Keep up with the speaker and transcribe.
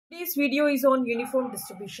Today's video is on uniform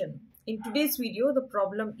distribution. In today's video, the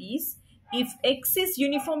problem is if x is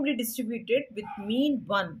uniformly distributed with mean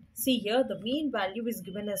 1. See here, the mean value is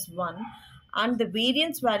given as 1 and the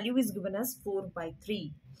variance value is given as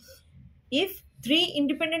 4/3. If 3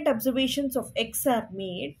 independent observations of x are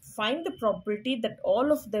made, find the probability that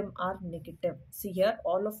all of them are negative. See here,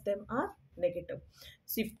 all of them are negative.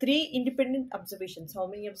 So if 3 independent observations, how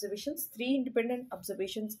many observations? 3 independent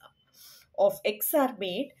observations of x are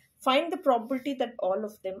made, find the probability that all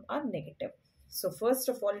of them are negative. So first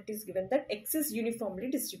of all, it is given that x is uniformly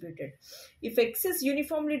distributed. If x is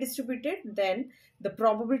uniformly distributed, then the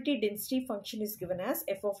probability density function is given as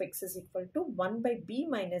f of x is equal to 1 by b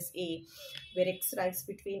minus a, where x lies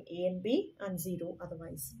between a and b and 0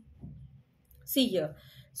 otherwise. See here.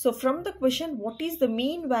 So from the question, what is the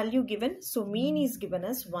mean value given? So mean is given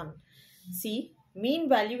as 1. See, mean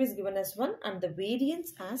value is given as 1 and the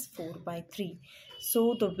variance as 4/3. So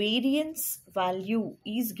the variance value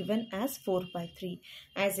is given as 4/3.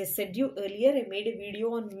 As I said you earlier, I made a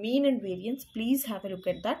video on mean and variance. Please have a look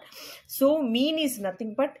at that. So mean is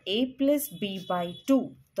nothing but a plus b by 2.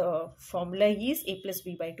 The formula is a plus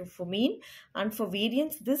b by 2 for mean, and for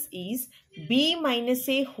variance this is b minus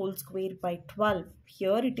a whole square by 12.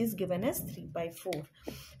 Here it is given as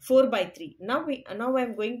 4/3. Now I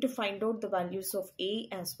am going to find out the values of a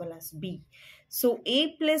as well as b. So a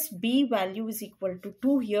plus b value is equal to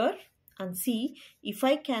 2 here, and see, if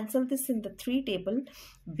I cancel this in the 3 table,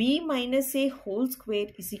 b minus a whole square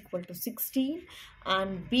is equal to 16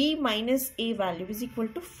 and b minus a value is equal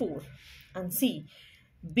to 4. And see,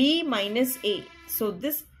 b minus a, so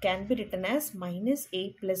this can be written as minus a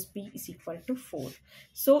plus b is equal to 4.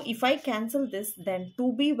 So if I cancel this, then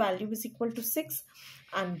 2b value is equal to 6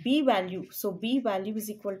 and b value, so b value is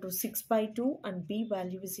equal to 6/2 and b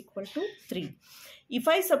value is equal to 3. If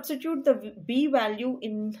I substitute the b value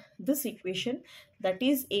in this equation, that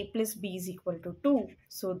is a plus b is equal to 2.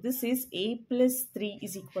 So this is a plus 3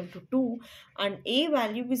 is equal to 2 and a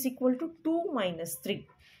value is equal to 2 minus 3.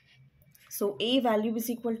 So a value is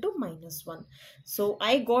equal to minus 1. So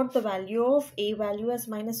I got the value of a value as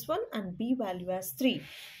minus 1 and b value as 3.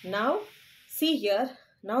 Now see here,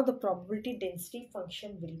 now the probability density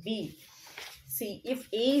function will be, see, if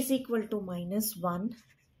a is equal to minus 1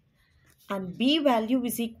 and b value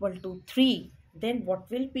is equal to 3, then what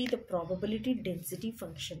will be the probability density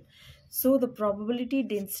function? So the probability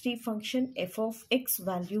density function f of x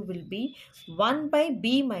value will be 1 by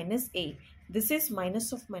b minus a. This is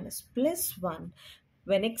minus of minus plus 1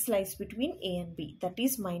 when x lies between a and b. That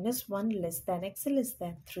is minus 1 less than x less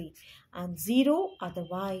than 3 and 0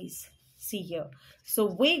 otherwise. See here. So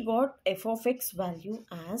we got f of x value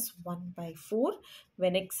as 1/4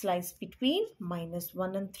 when x lies between minus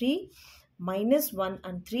 1 and 3, minus 1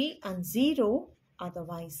 and 3 and 0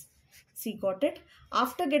 otherwise. See, got it?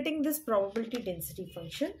 After getting this probability density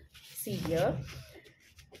function, see here,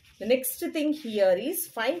 the next thing here is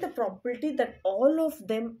find the probability that all of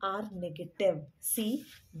them are negative. See,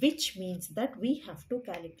 which means that we have to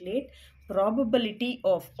calculate probability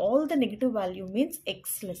of all the negative value means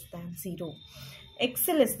x less than 0. X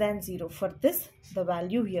less than 0. For this, the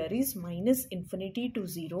value here is minus infinity to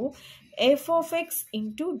 0 f of x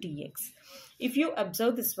into dx. If you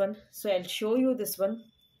observe this one, so I'll show you this one.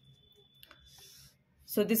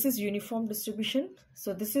 So this is uniform distribution.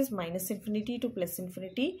 So this is minus infinity to plus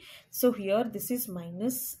infinity. So here this is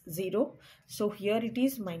minus 0. So here it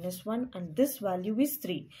is minus 1 and this value is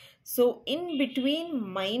 3. So in between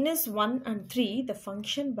minus 1 and 3, the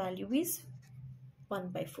function value is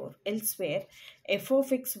 1/4. Elsewhere, f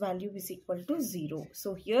of x value is equal to 0.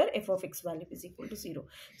 So here f of x value is equal to 0.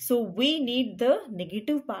 So we need the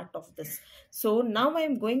negative part of this. So now I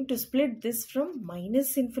am going to split this from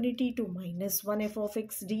minus infinity to minus 1 f of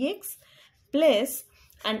x dx plus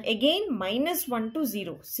and again minus 1 to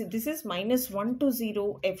 0. So this is minus 1 to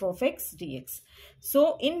 0 f of x dx. So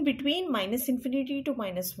in between minus infinity to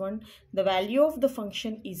minus 1, the value of the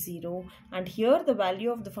function is 0 and here the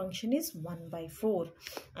value of the function is 1/4.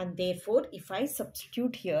 And therefore if I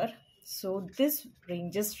substitute here, so this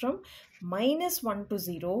ranges from minus 1 to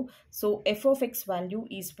 0. So f of x value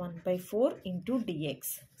is 1/4 into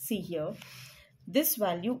dx. See here, this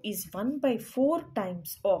value is 1/4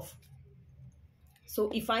 times of. So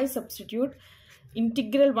if I substitute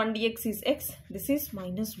integral 1 dx is x, this is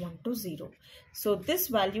minus 1 to 0. So this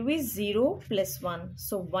value is 0 plus 1.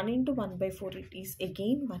 So 1 into 1/4 it is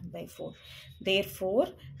again 1/4. Therefore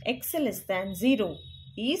x less than 0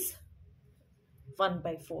 is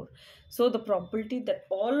 1/4. So the probability that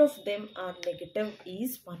all of them are negative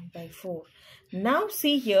is 1/4. Now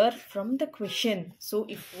see here from the question. So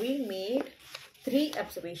if we made 3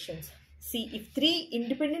 observations. See, if 3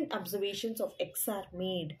 independent observations of X are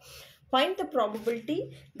made, find the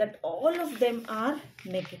probability that all of them are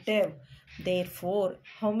negative. Therefore,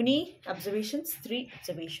 how many observations? 3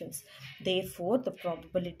 observations. Therefore, the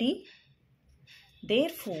probability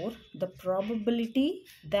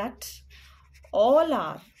that all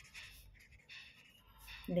are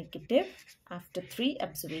negative after 3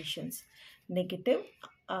 observations. Negative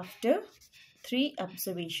after 3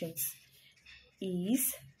 observations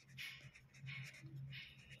is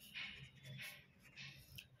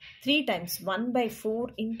 3 times 1 by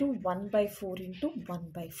 4 into 1 by 4 into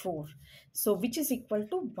 1 by 4. So which is equal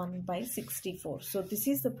to 1 by 64. So this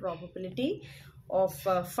is the probability of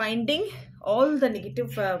finding all the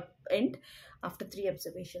negative end after 3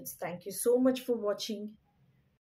 observations. Thank you so much for watching.